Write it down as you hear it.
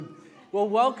Well,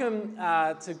 welcome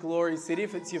to Glory City.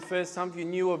 If it's your first time, if you're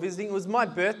new or visiting, it was my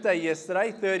birthday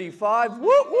yesterday, 35.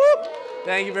 Whoop, whoop.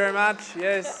 Thank you very much.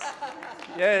 Yes,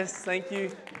 thank you.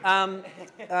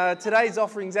 Today's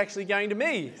offering is actually going to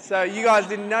me. So you guys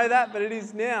didn't know that, but it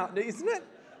is now, isn't it?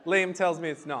 Liam tells me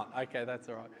it's not. Okay, that's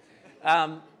all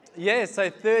right. So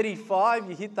 35,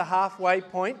 you hit the halfway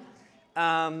point.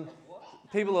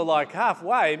 People are like,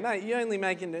 halfway? Mate, you're only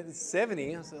making it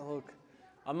 70. I said, look,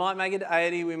 I might make it to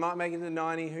 80, we might make it to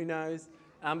 90, who knows?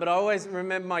 But I always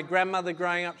remember my grandmother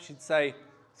growing up, she'd say,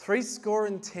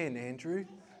 70, Andrew.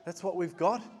 That's what we've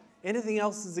got. Anything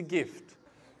else is a gift.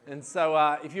 And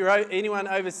so if you're anyone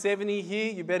over 70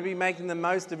 here, you better be making the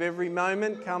most of every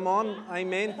moment. Come on,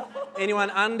 amen.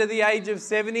 Anyone under the age of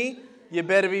 70, you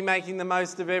better be making the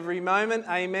most of every moment.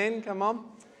 Amen, come on.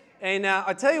 And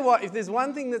I tell you what, if there's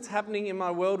one thing that's happening in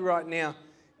my world right now,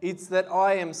 it's that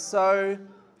I am so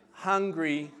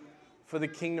hungry for the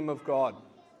kingdom of God.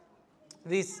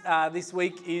 This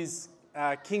week is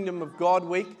Kingdom of God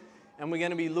week, and we're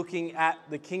going to be looking at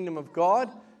the kingdom of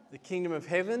God, the kingdom of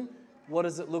heaven. What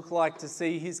does it look like to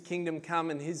see his kingdom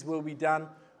come and his will be done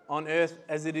on earth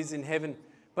as it is in heaven?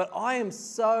 But I am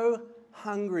so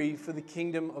hungry for the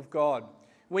kingdom of God.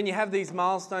 When you have these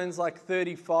milestones like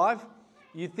 35,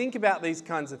 you think about these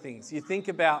kinds of things. You think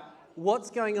about what's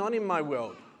going on in my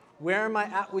world. Where am I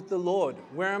at with the Lord?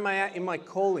 Where am I at in my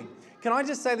calling? Can I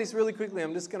just say this really quickly?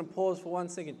 I'm just going to pause for 1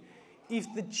 second.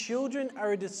 If the children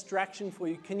are a distraction for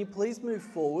you, can you please move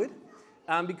forward?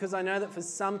 Because I know that for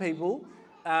some people,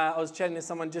 I was chatting to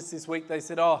someone just this week, they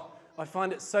said, I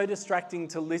find it so distracting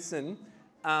to listen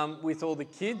with all the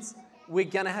kids. We're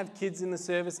going to have kids in the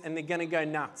service and they're going to go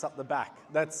nuts up the back.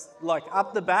 That's like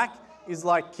up the back is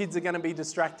like kids are going to be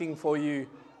distracting for you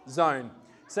zone.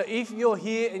 So if you're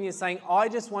here and you're saying, I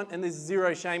just want, and there's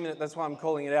zero shame in it, that's why I'm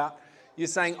calling it out. You're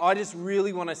saying, I just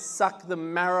really want to suck the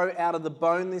marrow out of the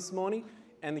bone this morning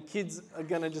and the kids are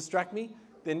going to distract me,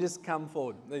 then just come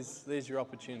forward. There's your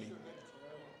opportunity.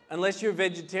 Unless you're a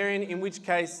vegetarian, in which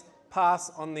case, pass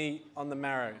on the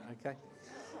marrow, okay?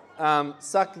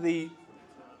 Suck the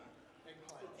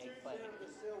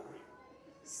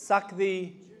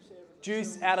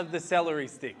juice out of the celery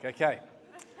stick, okay?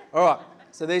 All right,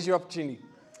 so there's your opportunity.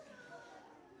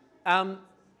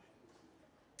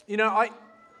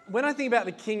 When I think about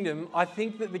the kingdom, I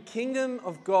think that the kingdom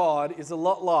of God is a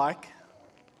lot like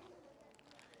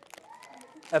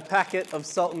a packet of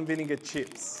salt and vinegar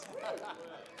chips.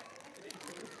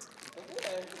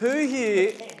 Who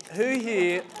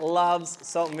here loves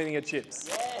salt and vinegar chips?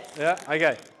 Yes. Yeah?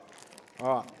 Okay.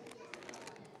 All right.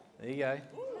 There you go.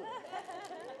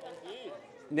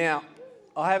 Now,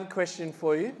 I have a question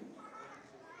for you.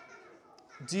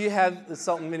 Do you have the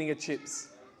salt and vinegar chips?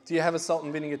 Do you have a salt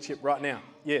and vinegar chip right now?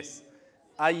 Yes.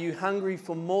 Are you hungry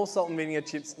for more salt and vinegar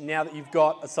chips now that you've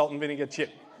got a salt and vinegar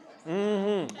chip?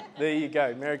 Mm-hmm. There you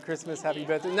go. Merry Christmas, happy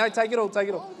birthday. No, take it all.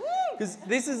 Because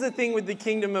this is the thing with the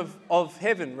kingdom of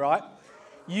heaven, right?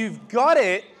 You've got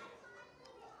it.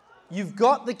 You've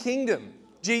got the kingdom.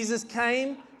 Jesus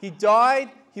came, he died,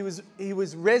 he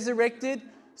was resurrected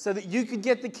so that you could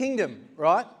get the kingdom,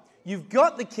 right? You've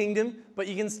got the kingdom, but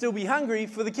you can still be hungry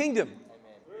for the kingdom.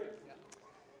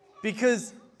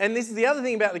 Because, and this is the other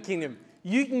thing about the kingdom,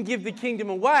 you can give the kingdom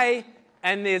away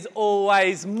and there's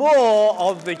always more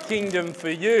of the kingdom for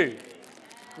you.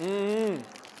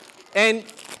 And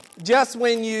just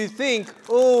when you think,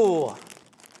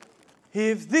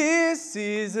 if this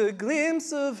is a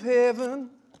glimpse of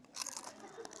heaven,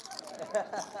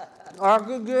 I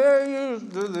could get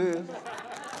used to this.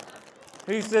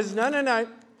 He says, no.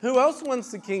 Who else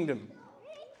wants the kingdom?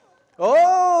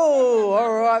 Oh,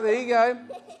 all right, there you go.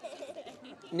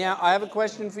 Now, I have a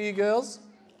question for you girls.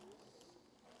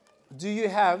 Do you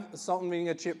have a salt and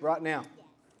vinegar chip right now?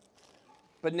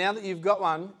 But now that you've got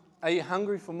one, are you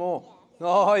hungry for more?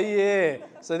 Oh, yeah.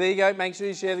 So there you go. Make sure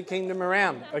you share the kingdom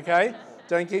around, okay?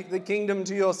 Don't keep the kingdom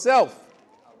to yourself.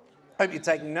 Hope you're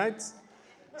taking notes.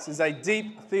 This is a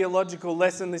deep theological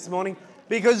lesson this morning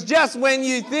because just when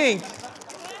you think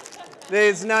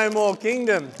there's no more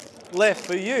kingdom left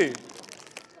for you,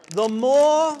 the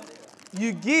more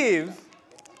you give,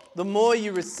 the more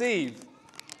you receive.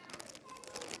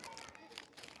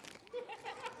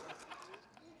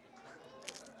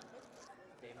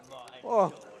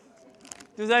 Oh,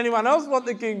 does anyone else want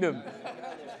the kingdom?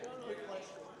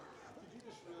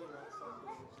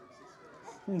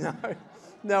 No,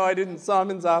 I didn't.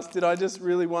 Simon's asked, did I just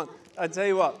really want... I tell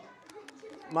you what,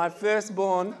 my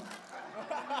firstborn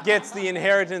gets the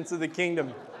inheritance of the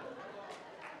kingdom.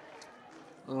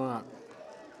 All right.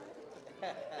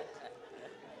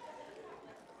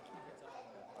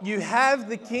 You have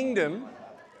the kingdom.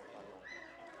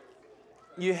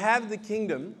 You have the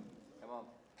kingdom.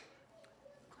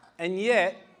 And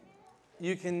yet,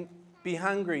 you can be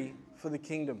hungry for the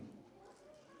kingdom.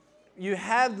 You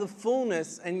have the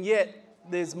fullness, and yet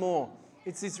there's more.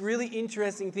 It's this really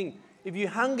interesting thing. If you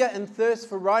hunger and thirst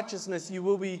for righteousness, you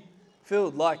will be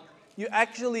filled. Like, you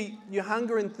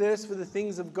hunger and thirst for the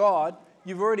things of God.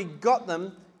 You've already got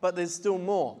them, but there's still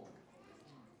more.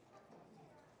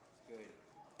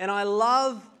 And I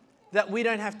love that we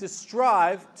don't have to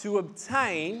strive to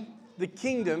obtain the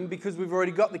kingdom because we've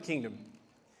already got the kingdom.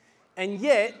 And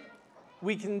yet,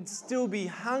 we can still be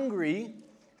hungry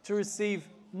to receive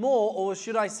more, or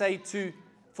should I say,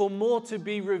 for more to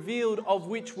be revealed of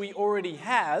which we already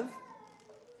have.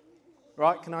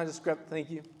 Right? Can I just grab? Thank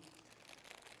you.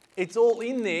 It's all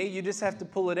in there. You just have to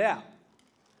pull it out.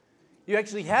 You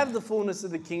actually have the fullness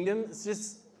of the kingdom. It's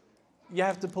just you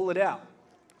have to pull it out.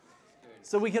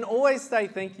 So we can always say,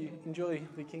 thank you, enjoy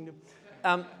the kingdom.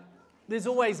 There's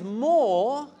always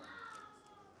more.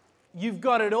 You've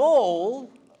got it all,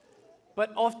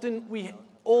 but often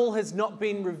all has not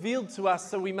been revealed to us,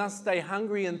 so we must stay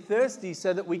hungry and thirsty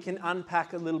so that we can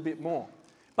unpack a little bit more.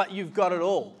 But you've got it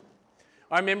all.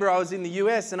 I remember I was in the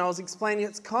US and I was explaining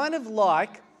it's kind of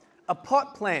like a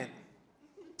pot plant.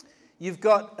 You've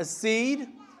got a seed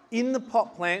in the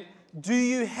pot plant. Do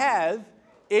you have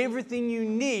everything you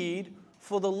need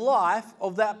for the life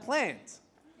of that plant?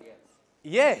 Yes.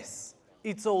 Yes.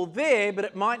 It's all there, but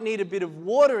it might need a bit of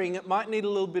watering. It might need a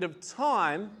little bit of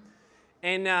time.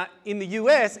 And in the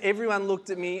US, everyone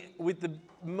looked at me with the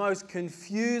most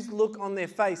confused look on their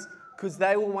face because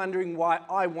they were wondering why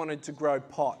I wanted to grow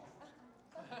pot.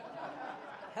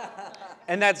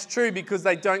 And that's true because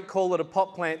they don't call it a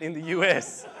pot plant in the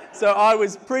US. So I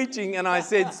was preaching and I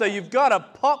said, so you've got a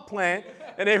pot plant?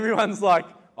 And everyone's like,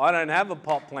 I don't have a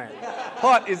pot plant.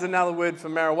 Pot is another word for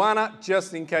marijuana,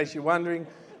 just in case you're wondering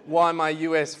why my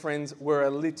US friends were a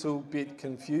little bit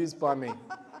confused by me.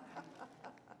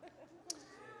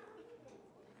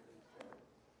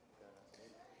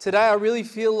 Today I really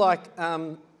feel like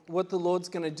what the Lord's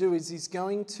going to do is He's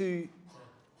going to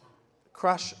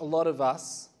crush a lot of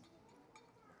us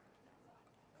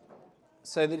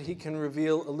so that He can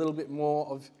reveal a little bit more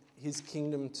of His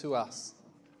kingdom to us.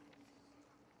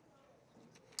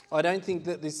 I don't think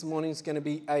that this morning is going to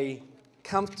be a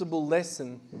comfortable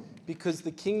lesson because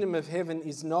the kingdom of heaven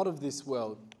is not of this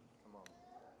world.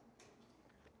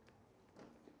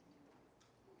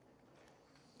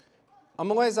 I'm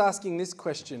always asking this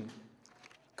question: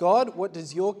 God, what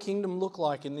does your kingdom look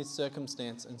like in this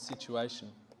circumstance and situation?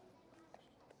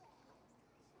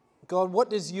 God, what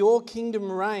does your kingdom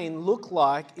reign look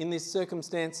like in this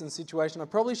circumstance and situation? I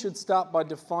probably should start by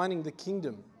defining the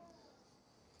kingdom.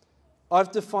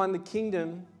 I've defined the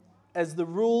kingdom as the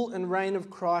rule and reign of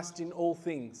Christ in all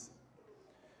things.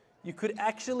 You could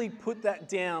actually put that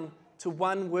down to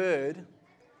one word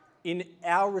in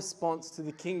our response to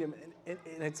the kingdom, and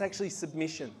it's actually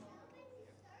submission.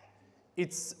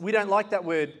 We don't like that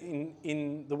word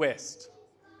in the West.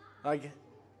 Like,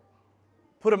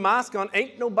 put a mask on,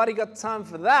 ain't nobody got time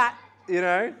for that, you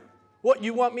know. What,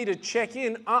 you want me to check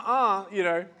in? You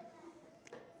know.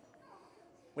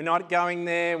 We're not going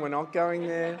there, we're not going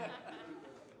there.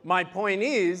 My point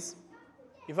is,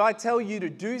 if I tell you to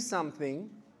do something,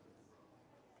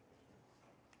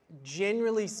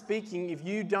 generally speaking, if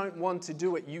you don't want to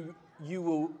do it, you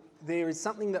will. There is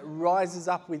something that rises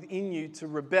up within you to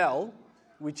rebel,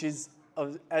 which is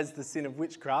as the sin of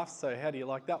witchcraft. So how do you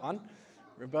like that one?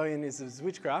 Rebellion is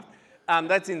witchcraft.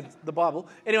 That's in the Bible.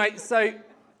 Anyway, so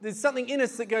there's something in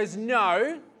us that goes,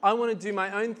 no, I want to do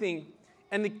my own thing.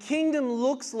 And the kingdom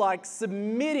looks like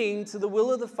submitting to the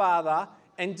will of the Father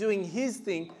and doing His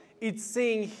thing. It's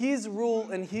seeing His rule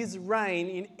and His reign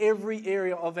in every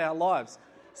area of our lives.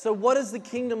 So what does the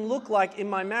kingdom look like in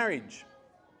my marriage?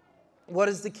 What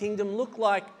does the kingdom look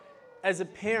like as a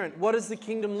parent? What does the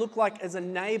kingdom look like as a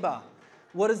neighbor?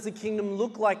 What does the kingdom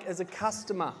look like as a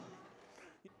customer?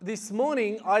 This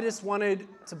morning, I just wanted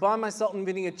to buy my salt and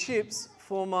vinegar chips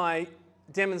for my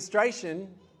demonstration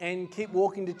and keep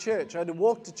walking to church. I had to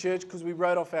walk to church because we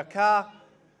rode off our car.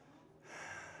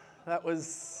 That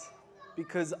was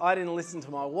because I didn't listen to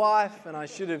my wife, and I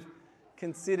should have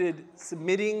considered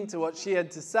submitting to what she had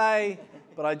to say,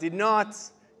 but I did not.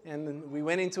 And then we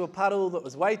went into a puddle that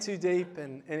was way too deep,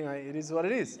 and anyway, it is what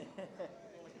it is.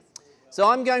 So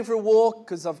I'm going for a walk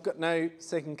because I've got no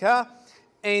second car,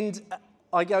 and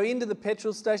I go into the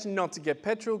petrol station, not to get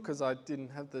petrol because I didn't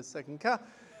have the second car.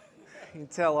 You can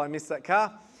tell I missed that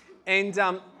car. And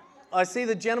I see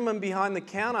the gentleman behind the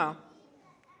counter,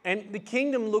 And the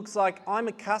kingdom looks like I'm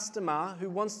a customer who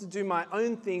wants to do my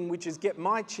own thing, which is get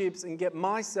my chips and get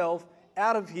myself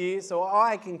out of here so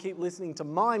I can keep listening to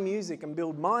my music and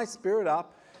build my spirit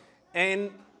up. And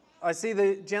I see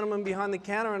the gentleman behind the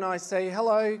counter and I say,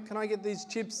 hello, can I get these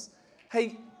chips?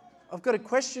 Hey, I've got a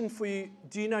question for you.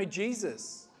 Do you know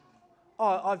Jesus?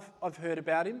 Oh, I've heard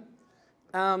about him.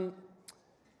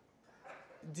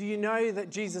 Do you know that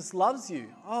Jesus loves you?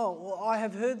 Oh, well, I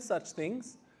have heard such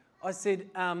things. I said,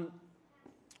 are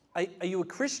you a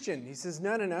Christian? He says,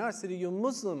 no. I said, are you a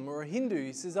Muslim or a Hindu?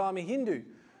 He says, I'm a Hindu.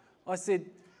 I said,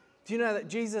 do you know that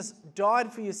Jesus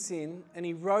died for your sin and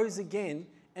he rose again?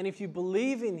 And if you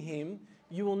believe in him,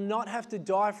 you will not have to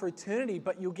die for eternity,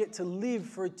 but you'll get to live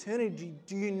for eternity.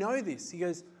 Do you know this? He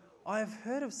goes, I have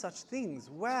heard of such things.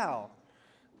 Wow.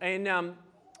 And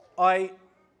I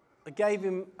gave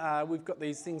him, we've got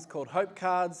these things called Hope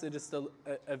Cards. They're just an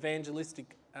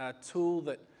evangelistic tool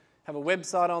that have a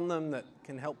website on them that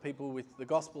can help people with the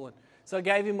gospel. And so I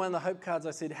gave him one of the Hope Cards.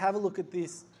 I said, have a look at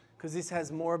this because this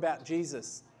has more about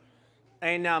Jesus.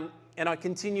 And I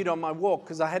continued on my walk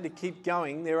because I had to keep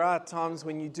going. There are times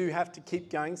when you do have to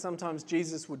keep going. Sometimes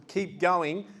Jesus would keep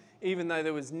going even though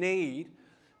there was need.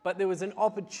 But there was an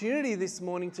opportunity this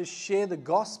morning to share the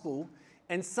gospel.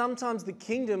 And sometimes the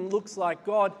kingdom looks like,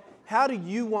 God, how do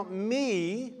you want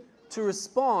me to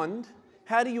respond?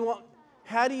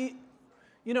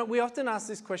 We often ask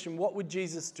this question, what would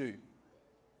Jesus do?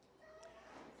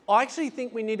 I actually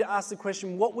think we need to ask the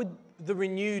question, what would the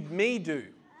renewed me do?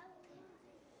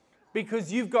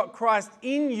 Because you've got Christ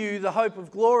in you, the hope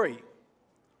of glory.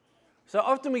 So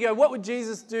often we go, what would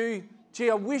Jesus do? Gee,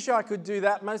 I wish I could do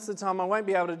that. Most of the time I won't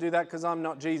be able to do that because I'm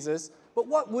not Jesus. But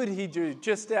what would he do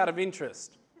just out of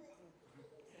interest?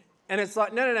 And it's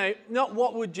like, no, not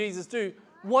what would Jesus do.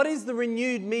 What is the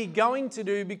renewed me going to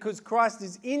do because Christ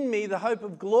is in me, the hope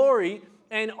of glory,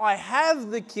 and I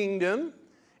have the kingdom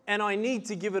and I need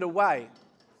to give it away.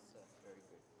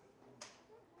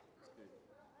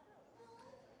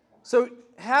 So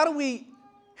how do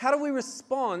we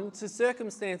respond to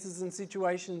circumstances and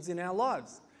situations in our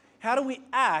lives? How do we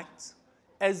act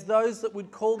as those that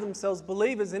would call themselves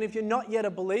believers? And if you're not yet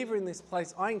a believer in this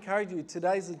place, I encourage you,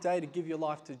 today's the day to give your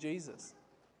life to Jesus.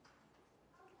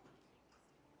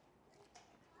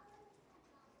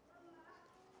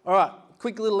 All right,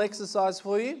 quick little exercise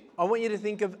for you. I want you to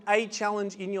think of a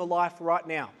challenge in your life right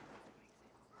now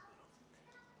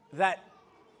that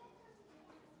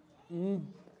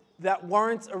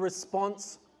warrants a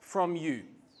response from you.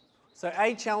 So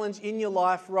a challenge in your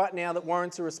life right now that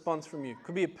warrants a response from you.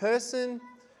 Could be a person,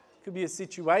 could be a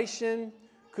situation,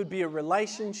 could be a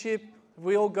relationship. Have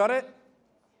we all got it?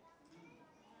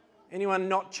 Anyone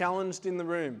not challenged in the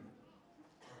room?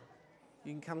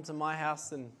 You can come to my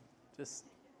house and just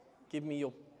give me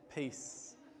your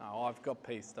peace. Oh, I've got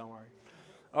peace, don't worry.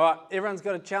 All right, everyone's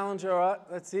got a challenge, all right,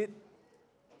 that's it.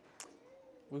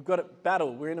 We've got a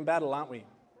battle. We're in a battle, aren't we?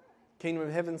 Kingdom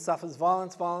of heaven suffers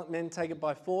violence. Violent men take it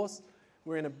by force.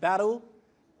 We're in a battle.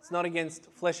 It's not against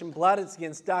flesh and blood. It's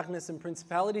against darkness and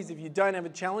principalities. If you don't have a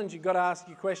challenge, you've got to ask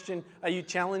your question, are you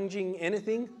challenging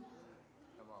anything?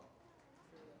 Come on.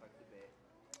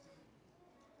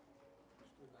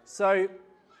 So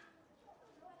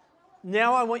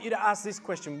now I want you to ask this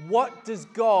question. What does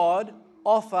God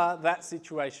offer that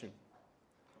situation?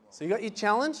 So you got your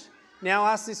challenge. Now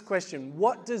ask this question.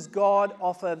 What does God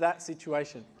offer that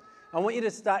situation? I want you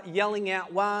to start yelling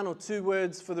out 1 or 2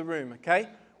 words for the room, okay?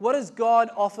 What does God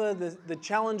offer the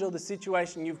challenge or the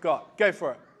situation you've got? Go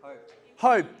for it.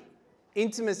 Hope.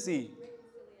 Intimacy.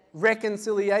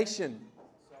 Reconciliation.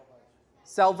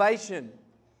 Salvation.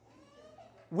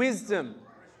 Wisdom.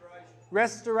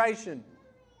 Restoration.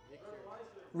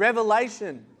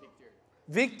 Revelation.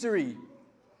 Victory.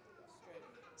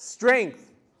 Strength.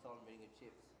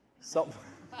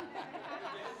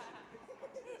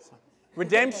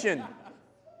 Redemption.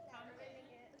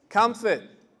 Comfort.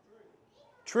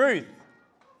 Truth.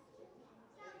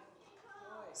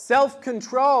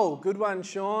 Self-control. Good one,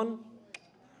 Sean.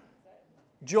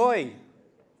 Joy.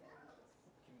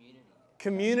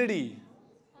 Community.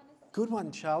 Good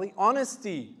one, Charlie.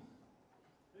 Honesty.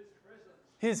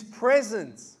 His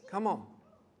presence. Come on.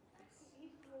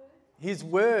 His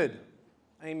word.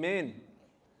 Amen.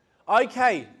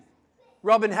 Okay.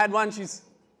 Robin had one. She's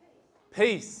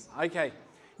peace. Okay.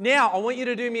 Now, I want you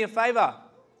to do me a favor.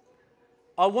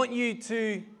 I want you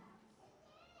to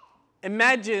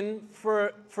imagine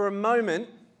for a moment,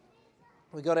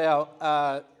 we've got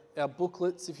our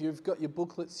booklets. If you've got your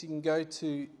booklets, you can go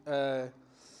to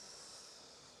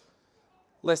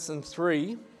lesson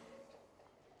 3.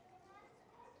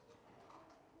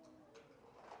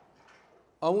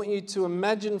 I want you to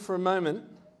imagine for a moment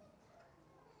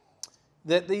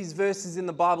that these verses in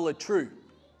the Bible are true.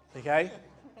 Okay?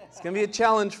 It's going to be a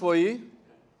challenge for you.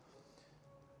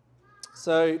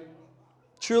 So,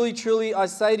 truly, truly, I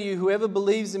say to you, whoever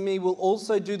believes in me will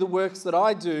also do the works that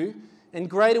I do, and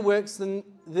greater works than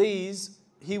these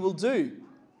he will do.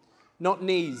 Not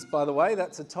knees, by the way,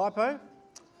 that's a typo.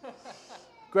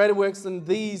 Greater works than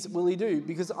these will he do,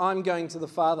 because I'm going to the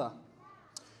Father.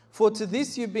 For to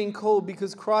this you've been called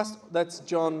because Christ, that's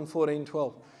John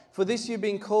 14:12. For this you've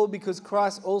been called because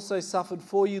Christ also suffered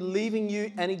for you, leaving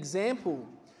you an example,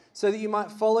 so that you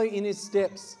might follow in his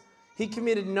steps. He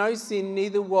committed no sin,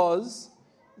 neither was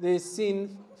there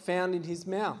sin found in his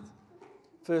mouth.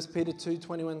 1 Peter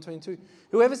 2:21-22.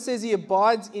 Whoever says he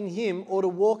abides in him ought to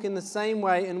walk in the same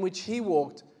way in which he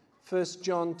walked. 1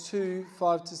 John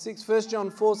 2:5-6. 1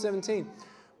 John 4:17.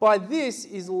 By this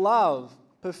is love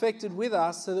perfected with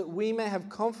us, so that we may have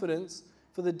confidence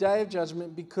for the day of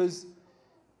judgment, because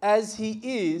as he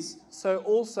is, so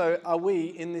also are we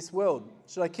in this world.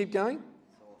 Should I keep going?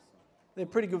 They're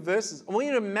pretty good verses. I want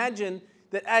you to imagine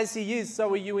that as he is,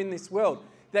 so are you in this world.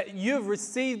 That you've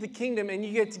received the kingdom and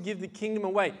you get to give the kingdom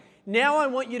away. Now I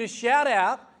want you to shout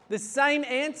out the same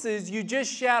answers you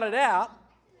just shouted out,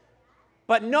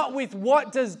 but not with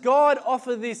what does God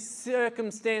offer this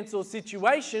circumstance or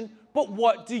situation, but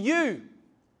what do you?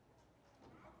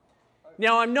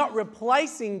 Now I'm not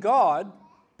replacing God,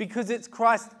 because it's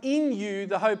Christ in you,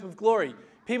 the hope of glory.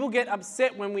 People get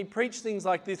upset when we preach things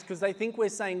like this because they think we're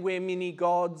saying we're mini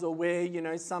gods, or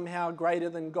we're, somehow greater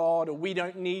than God, or we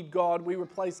don't need God, we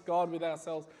replace God with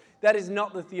ourselves. That is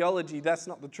not the theology. That's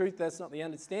not the truth. That's not the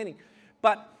understanding.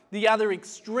 But the other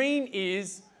extreme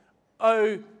is,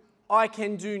 oh, I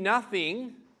can do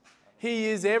nothing. He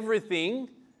is everything.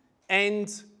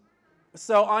 And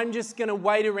so I'm just going to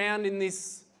wait around in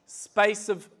this space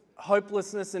of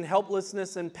hopelessness and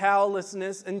helplessness and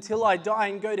powerlessness until I die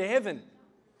and go to heaven.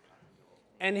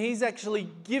 And he's actually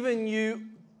given you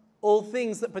all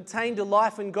things that pertain to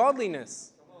life and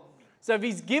godliness. So if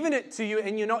he's given it to you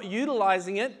and you're not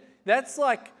utilizing it, that's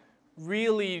like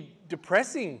really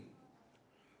depressing.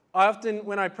 I often,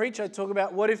 when I preach, I talk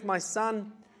about what if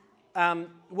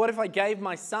I gave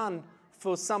my son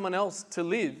for someone else to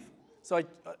live? So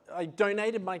I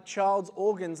donated my child's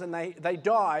organs and they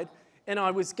died, and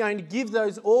I was going to give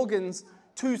those organs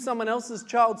to someone else's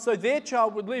child so their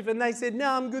child would live. And they said, no,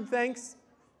 I'm good, thanks.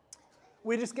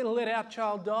 We're just going to let our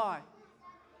child die.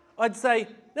 I'd say,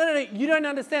 no, you don't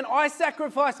understand. I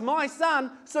sacrificed my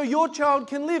son so your child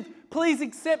can live. Please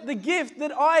accept the gift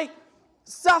that I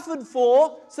suffered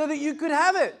for so that you could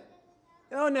have it.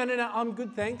 Oh, no, I'm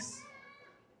good, thanks.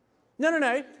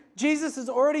 No. Jesus has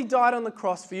already died on the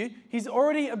cross for you. He's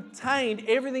already obtained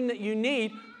everything that you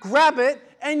need. Grab it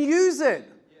and use it.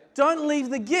 Don't leave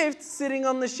the gift sitting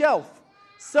on the shelf.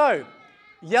 So,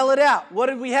 yell it out. What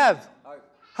did we have?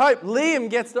 Hope. Liam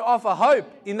gets to offer hope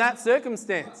in that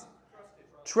circumstance.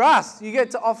 Trust. You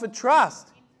get to offer trust.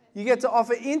 You get to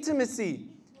offer intimacy.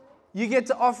 You get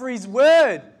to offer his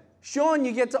word. Sean,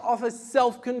 you get to offer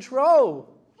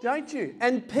self-control, don't you?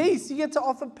 And peace. You get to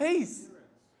offer peace.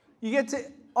 You get to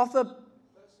offer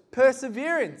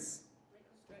perseverance.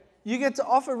 You get to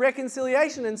offer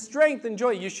reconciliation and strength and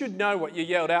joy. You should know what you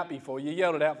yelled out before. You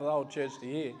yelled it out for the whole church to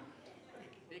hear.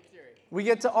 Victory. We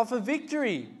get to offer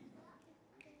victory.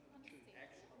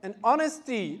 And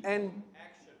honesty and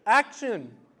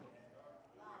action.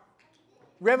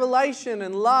 Revelation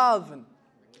and love and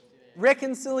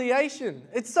reconciliation.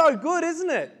 It's so good, isn't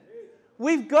it?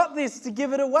 We've got this to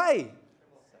give it away.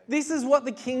 This is what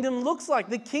the kingdom looks like.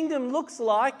 The kingdom looks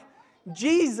like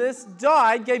Jesus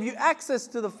died, gave you access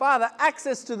to the Father,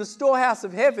 access to the storehouse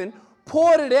of heaven,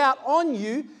 poured it out on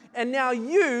you, and now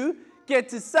you get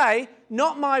to say,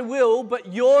 not my will,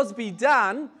 but yours be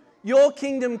done. Your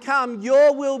kingdom come,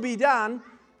 your will be done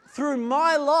through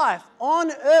my life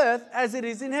on earth as it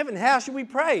is in heaven. How should we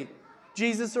pray?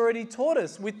 Jesus already taught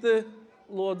us with the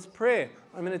Lord's Prayer.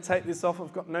 I'm going to take this off.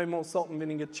 I've got no more salt and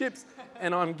vinegar chips,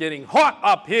 and I'm getting hot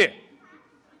up here.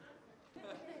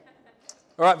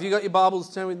 All right, if you've got your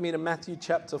Bibles, turn with me to Matthew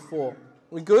chapter 4.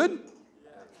 We good?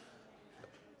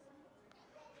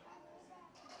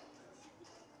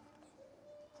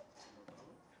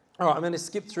 All right, I'm going to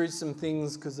skip through some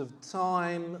things because of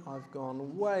time. I've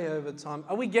gone way over time.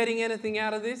 Are we getting anything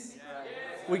out of this?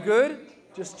 Yes. We good?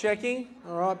 Just checking.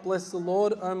 All right, bless the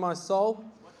Lord, oh my soul.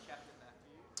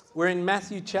 We're in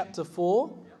Matthew chapter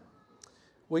 4.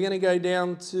 We're going to go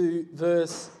down to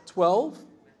verse 12.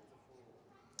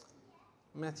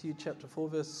 Matthew chapter 4,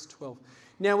 verse 12.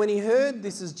 Now when he heard,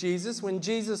 this is Jesus, when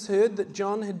Jesus heard that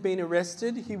John had been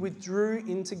arrested, he withdrew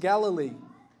into Galilee.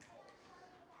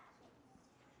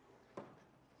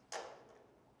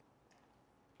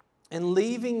 And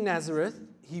leaving Nazareth,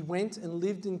 he went and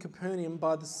lived in Capernaum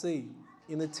by the sea,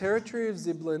 in the territory of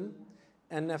Zebulun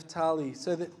and Naphtali,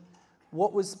 so that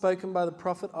what was spoken by the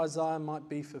prophet Isaiah might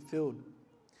be fulfilled.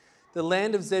 The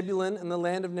land of Zebulun and the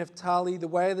land of Naphtali, the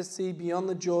way of the sea beyond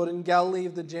the Jordan, Galilee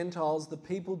of the Gentiles, the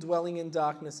people dwelling in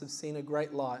darkness have seen a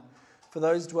great light. For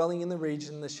those dwelling in the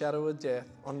region, the shadow of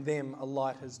death, on them a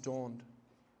light has dawned.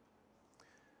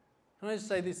 Can I just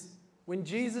say this? When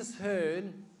Jesus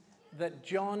heard that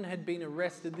John had been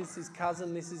arrested, this is his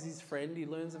cousin, this is his friend, he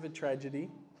learns of a tragedy.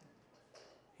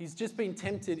 He's just been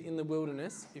tempted in the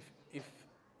wilderness, if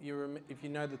you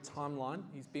know the timeline.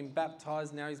 He's been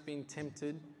baptized, now he's been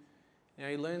tempted. Now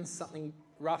he learns something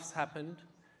rough's happened,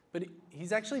 but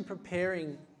he's actually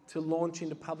preparing to launch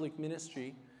into public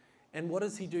ministry. And what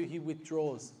does he do? He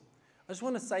withdraws. I just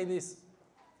want to say this.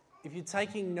 If you're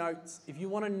taking notes, if you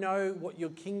want to know what your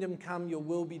kingdom come, your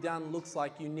will be done looks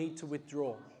like, you need to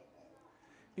withdraw.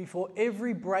 Before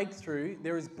every breakthrough,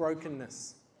 there is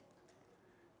brokenness.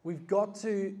 We've got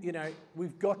to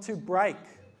break.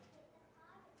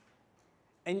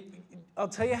 And I'll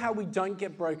tell you how we don't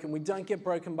get broken. We don't get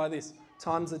broken by this.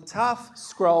 Times are tough,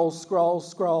 scroll, scroll,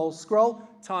 scroll, scroll.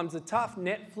 Times are tough,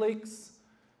 Netflix.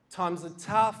 Times are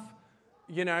tough,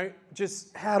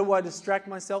 just how do I distract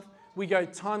myself? We go,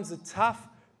 times are tough.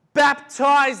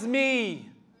 Baptize me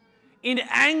in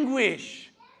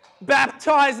anguish.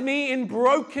 Baptize me in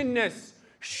brokenness.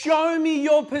 Show me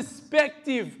your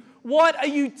perspective. What are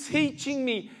you teaching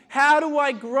me? How do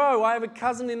I grow? I have a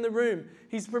cousin in the room.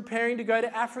 He's preparing to go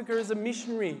to Africa as a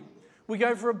missionary. We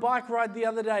go for a bike ride the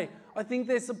other day. I think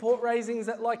their support rating is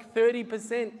at like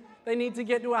 30%. They need to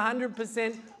get to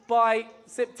 100% by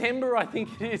September, I think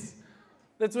it is.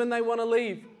 That's when they want to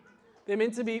leave. They're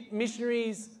meant to be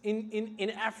missionaries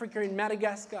in Africa, in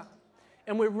Madagascar.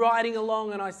 And we're riding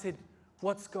along and I said,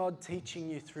 what's God teaching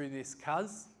you through this,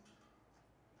 cuz?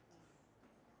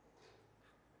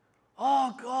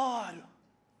 Oh, God,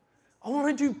 I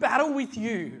want to do battle with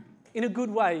you in a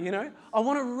good way, I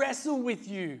want to wrestle with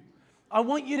you. I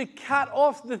want you to cut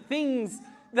off the things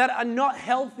that are not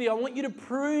healthy. I want you to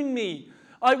prune me.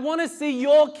 I want to see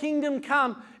your kingdom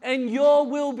come and your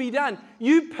will be done.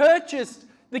 You purchased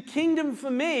the kingdom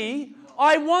for me.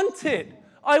 I want it.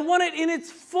 I want it in its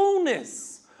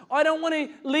fullness. I don't want to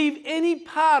leave any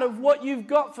part of what you've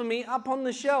got for me up on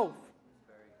the shelf.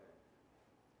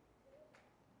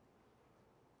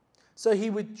 So he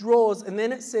withdraws, and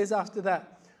then it says after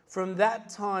that, from that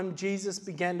time Jesus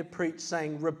began to preach,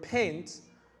 saying, repent,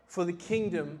 for the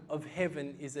kingdom of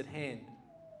heaven is at hand.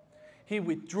 He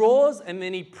withdraws and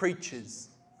then he preaches.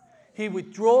 He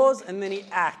withdraws and then he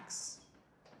acts.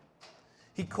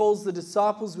 He calls the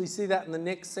disciples. We see that in the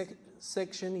next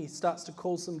section. He starts to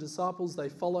call some disciples. They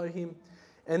follow him.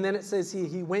 And then it says here,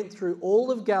 he went through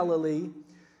all of Galilee,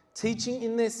 teaching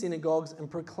in their synagogues and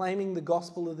proclaiming the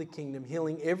gospel of the kingdom,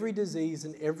 healing every disease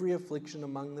and every affliction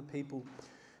among the people.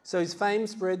 So his fame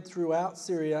spread throughout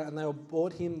Syria, and they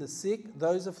brought him the sick,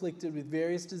 those afflicted with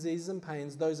various diseases and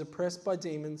pains, those oppressed by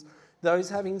demons, those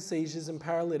having seizures and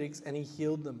paralytics, and he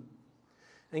healed them.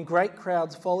 And great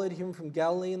crowds followed him from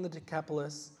Galilee and the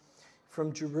Decapolis,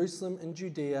 from Jerusalem and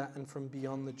Judea, and from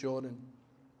beyond the Jordan.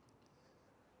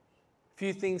 A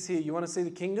few things here. You want to see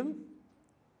the kingdom?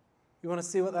 You want to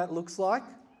see what that looks like?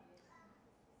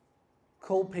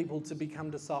 Call people to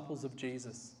become disciples of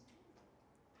Jesus.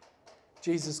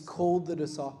 Jesus called the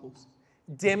disciples.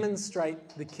 Demonstrate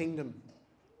the kingdom.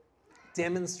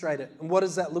 Demonstrate it. And what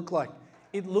does that look like?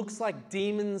 It looks like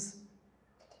demons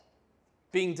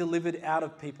being delivered out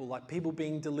of people, like people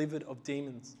being delivered of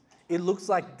demons. It looks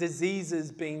like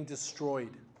diseases being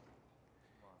destroyed.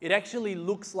 It actually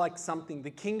looks like something.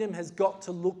 The kingdom has got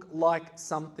to look like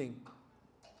something.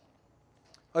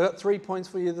 I got 3 points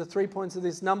for you. The 3 points of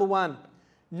this. Number one,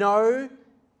 know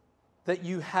that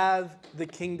you have the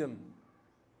kingdom.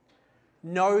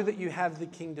 Know that you have the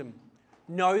kingdom.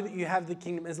 Know that you have the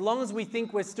kingdom. As long as we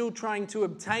think we're still trying to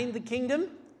obtain the kingdom,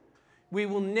 we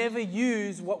will never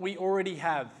use what we already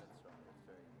have.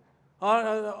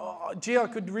 Gee, I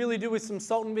could really do with some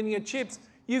salt and vinegar chips.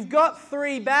 You've got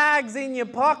 3 bags in your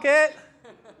pocket.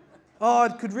 Oh, I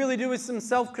could really do with some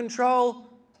self-control.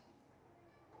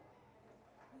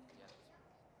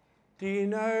 Do you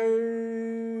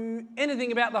know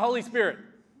anything about the Holy Spirit?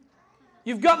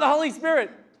 You've got the Holy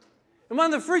Spirit. And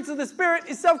one of the fruits of the Spirit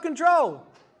is self-control.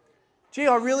 Gee,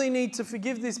 I really need to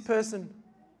forgive this person.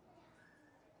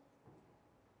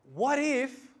 What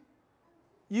if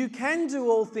you can do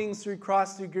all things through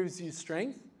Christ who gives you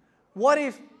strength? What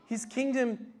if his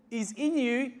kingdom is in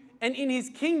you, and in his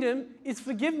kingdom is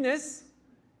forgiveness,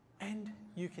 and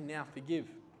you can now forgive?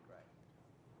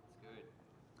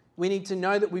 we need to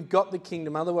know that we've got the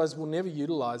kingdom, otherwise we'll never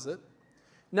utilize it.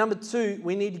 Number 2,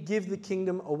 we need to give the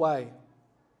kingdom away.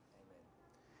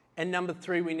 And number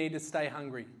 3, we need to stay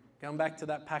hungry. Going back to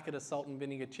that packet of salt and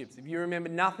vinegar chips. If you remember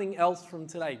nothing else from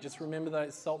today, just remember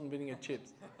those salt and vinegar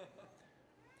chips.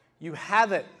 You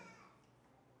have it.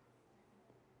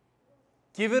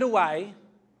 Give it away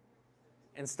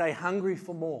and stay hungry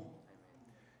for more.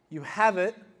 You have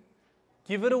it.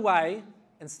 Give it away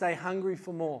and stay hungry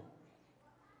for more.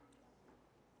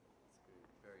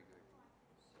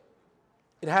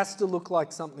 It has to look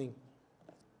like something.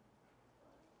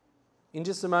 In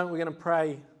just a moment, we're going to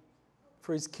pray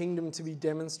for His kingdom to be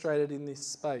demonstrated in this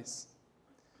space.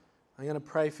 I'm going to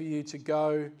pray for you to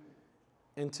go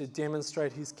and to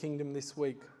demonstrate His kingdom this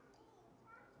week.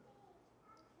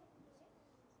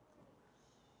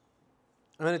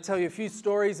 I'm going to tell you a few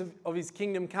stories of His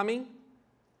kingdom coming.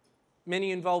 Many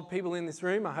involve people in this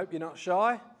room. I hope you're not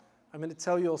shy. I'm going to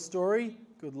tell your story.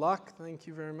 Good luck. Thank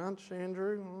you very much,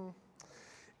 Andrew.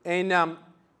 And then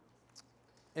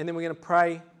we're going to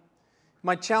pray.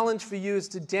 My challenge for you is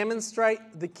to demonstrate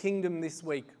the kingdom this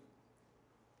week.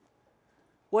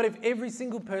 What if every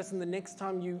single person, the next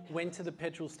time you went to the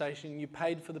petrol station, you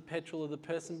paid for the petrol of the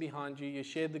person behind you, you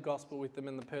shared the gospel with them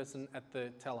and the person at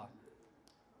the teller?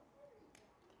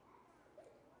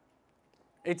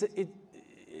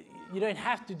 You don't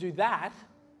have to do that,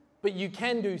 but you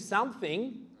can do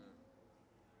something.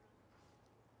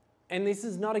 And this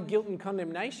is not a guilt and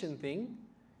condemnation thing.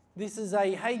 This is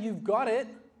a, hey, you've got it.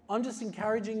 I'm just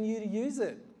encouraging you to use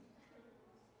it.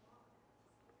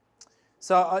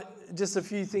 So just a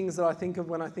few things that I think of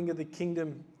when I think of the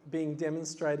kingdom being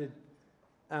demonstrated,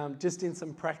 just in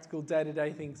some practical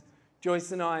day-to-day things.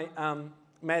 Joyce and I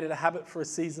made it a habit for a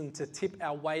season to tip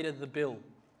our waiter the bill.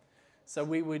 So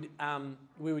we would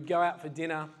go out for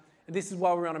dinner. And this is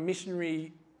while we were on a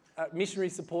missionary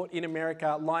support in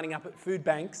America, lining up at food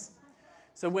banks.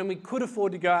 So when we could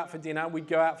afford to go out for dinner, we'd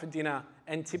go out for dinner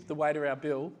and tip the waiter our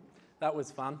bill. That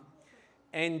was fun.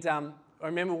 And I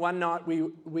remember one night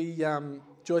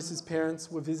Joyce's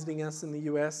parents were visiting us in the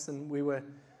US, and we were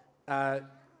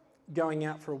going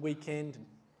out for a weekend.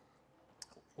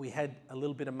 We had a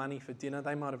little bit of money for dinner.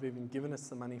 They might have even given us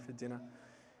the money for dinner.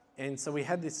 And so we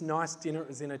had this nice dinner. It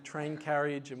was in a train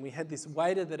carriage, and we had this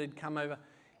waiter that had come over,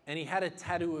 and he had a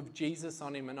tattoo of Jesus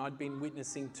on him, and I'd been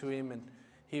witnessing to him, and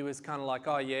he was kind of like,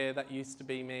 oh yeah, that used to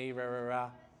be me, rah, rah, rah.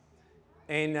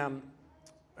 And I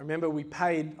remember we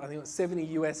paid, I think it was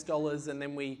 $70 US, and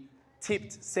then we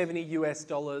tipped $70 US,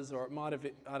 or it might have,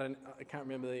 I can't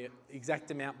remember the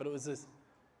exact amount, but it was a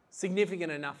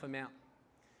significant enough amount.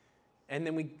 And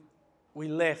then we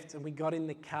left, and we got in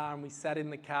the car, and we sat in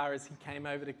the car as he came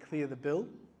over to clear the bill.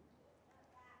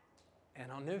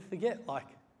 And I'll never forget, I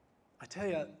tell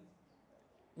you,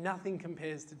 nothing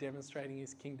compares to demonstrating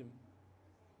His kingdom.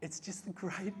 It's just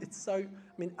great. It's so,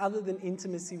 other than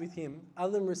intimacy with Him,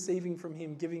 other than receiving from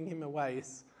Him, giving Him away,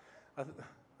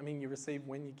 you receive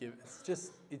when you give.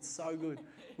 It's so good.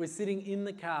 We're sitting in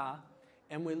the car,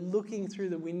 and we're looking through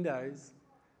the windows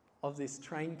of this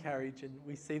train carriage, and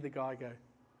we see the guy go.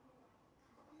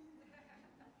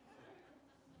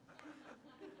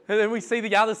 And then we see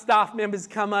the other staff members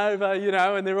come over,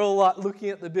 and they're all looking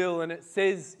at the bill, and it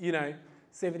says,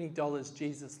 $70,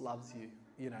 Jesus loves you,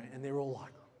 and they're all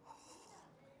like, oh.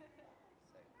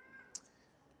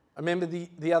 I remember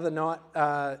the other night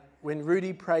when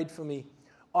Rudy prayed for me,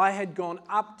 I had gone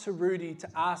up to Rudy to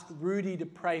ask Rudy to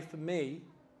pray for me,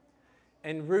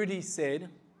 and Rudy said,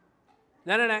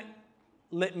 no,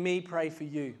 let me pray for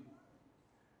you.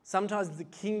 Sometimes the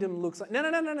kingdom looks like,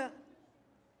 no.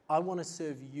 I want to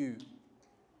serve you.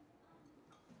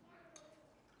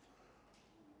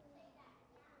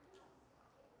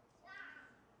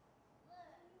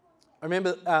 I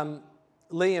remember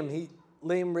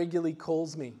Liam regularly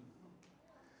calls me.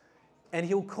 And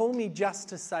he'll call me just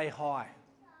to say hi.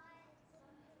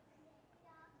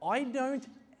 I don't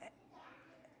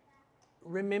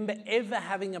remember ever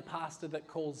having a pastor that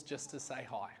calls just to say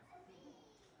hi.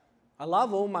 I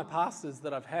love all my pastors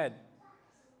that I've had.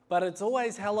 But it's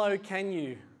always, hello, can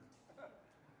you?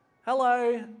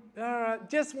 Hello,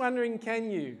 just wondering,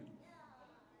 can you?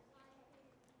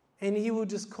 And he will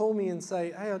just call me and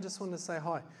say, hey, I just want to say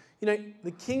hi.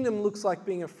 The kingdom looks like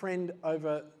being a friend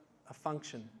over a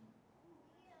function.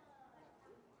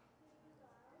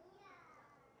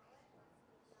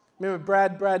 Remember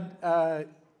Brad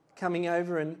coming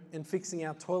over and fixing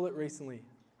our toilet recently?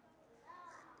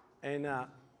 And,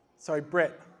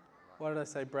 Brett. Why did I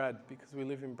say Brad? Because we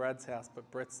live in Brad's house,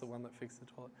 but Brett's the one that fixed the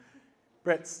toilet.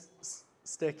 Brett's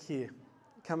Steck here,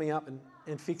 coming up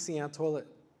and fixing our toilet.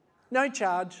 No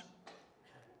charge.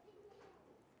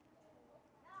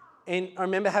 And I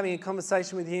remember having a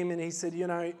conversation with him, and he said, you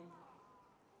know,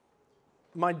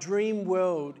 my dream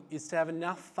world is to have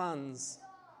enough funds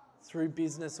through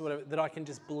business or whatever that I can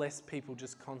just bless people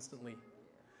just constantly.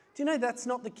 Do you know that's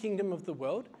not the kingdom of the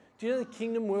world? Do you know the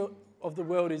kingdom of the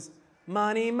world is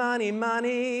money, money,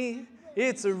 money.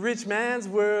 It's a rich man's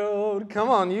world. Come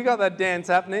on, you got that dance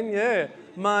happening, yeah.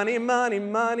 Money, money,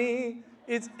 money.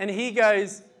 And he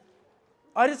goes,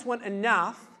 I just want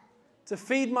enough to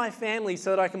feed my family so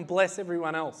that I can bless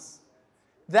everyone else.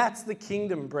 That's the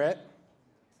kingdom, Brett.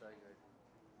 So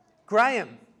good.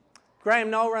 Graham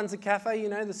Noel runs a cafe, you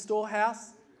know, the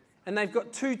Storehouse. And they've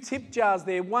got 2 tip jars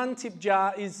there. One tip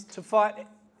jar is to fight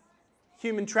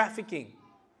human trafficking.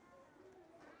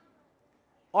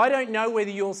 I don't know whether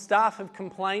your staff have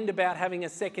complained about having a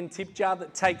second tip jar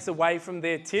that takes away from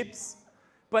their tips,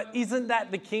 but isn't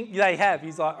that the king? They have.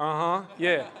 He's like,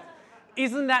 yeah.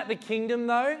 Isn't that the kingdom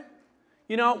though?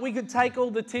 You know, we could take all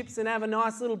the tips and have a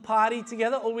nice little party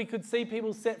together, or we could see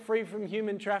people set free from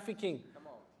human trafficking.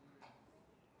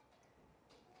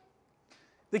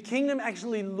 The kingdom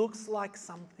actually looks like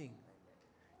something.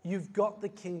 You've got the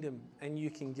kingdom and you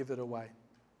can give it away.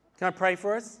 Can I pray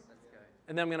for us? Let's go.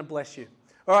 And then I'm going to bless you.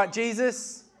 All right,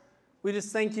 Jesus, we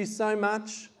just thank you so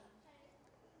much.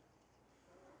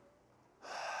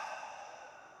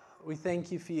 We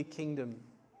thank you for your kingdom.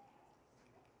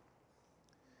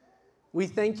 We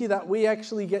thank you that we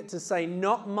actually get to say,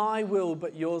 not my will,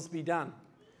 but yours be done.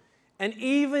 And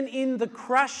even in the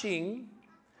crushing,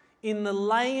 in the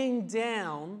laying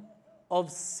down of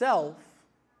self,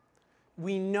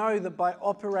 we know that by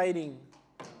operating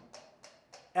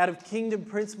out of kingdom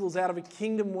principles, out of a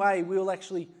kingdom way, we will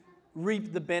actually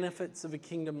reap the benefits of a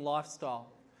kingdom lifestyle.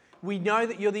 We know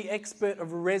that you're the expert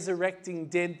of resurrecting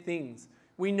dead things.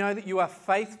 We know that you are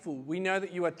faithful. We know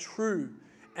that you are true.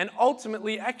 And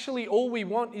ultimately, actually, all we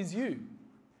want is you.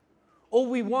 All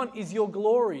we want is your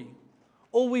glory.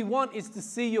 All we want is to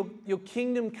see your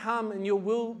kingdom come and your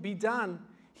will be done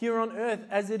here on earth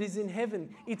as it is in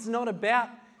heaven. It's not about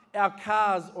our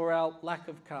cars or our lack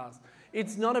of cars.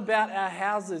 It's not about our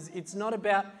houses. It's not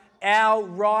about our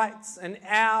rights and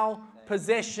our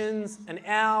possessions and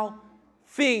our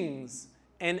things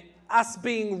and us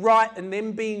being right and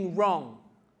them being wrong.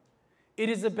 It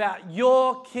is about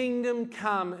your kingdom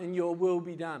come and your will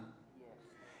be done.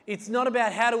 It's not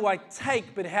about how do I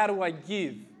take, but how do I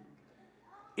give.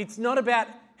 It's not about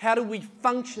how do we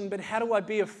function, but how do I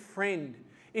be a friend.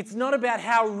 It's not about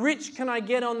how rich can I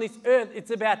get on this earth.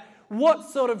 It's about what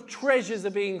sort of treasures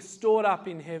are being stored up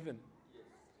in heaven.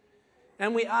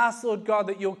 And we ask, Lord God,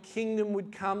 that your kingdom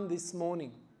would come this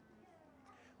morning.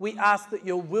 We ask that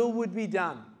your will would be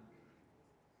done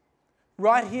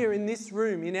right here in this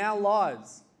room, in our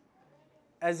lives,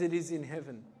 as it is in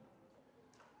heaven.